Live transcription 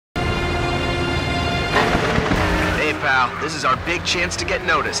pal. This is our big chance to get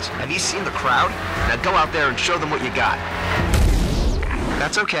noticed. Have you seen the crowd? Now go out there and show them what you got.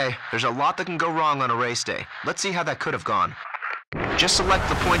 That's okay. There's a lot that can go wrong on a race day. Let's see how that could have gone. Just select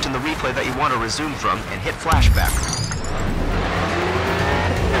the point in the replay that you want to resume from and hit flashback.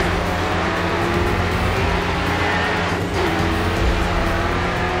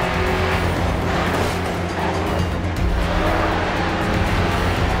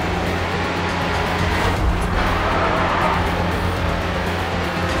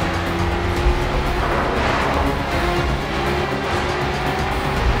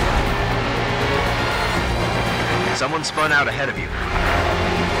 Someone spun out ahead of you.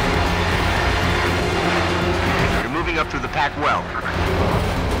 You're moving up through the pack well.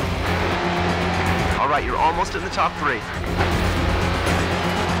 All right, you're almost in the top 3.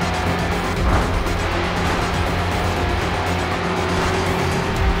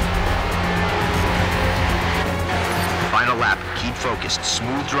 Final lap. Keep focused.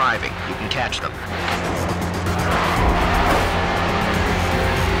 Smooth driving. You can catch them.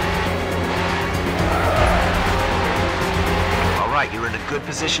 Right, you're in a good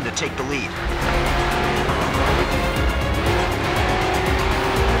position to take the lead.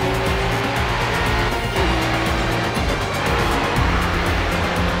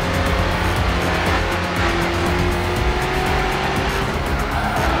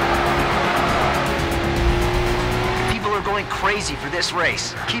 People are going crazy for this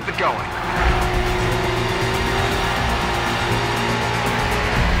race. Keep it going.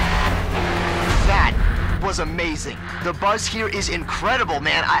 Was amazing. The buzz here is incredible,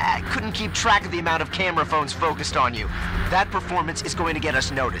 man. I couldn't keep track of the amount of camera phones focused on you. That performance is going to get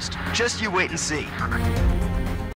us noticed. Just you wait and see.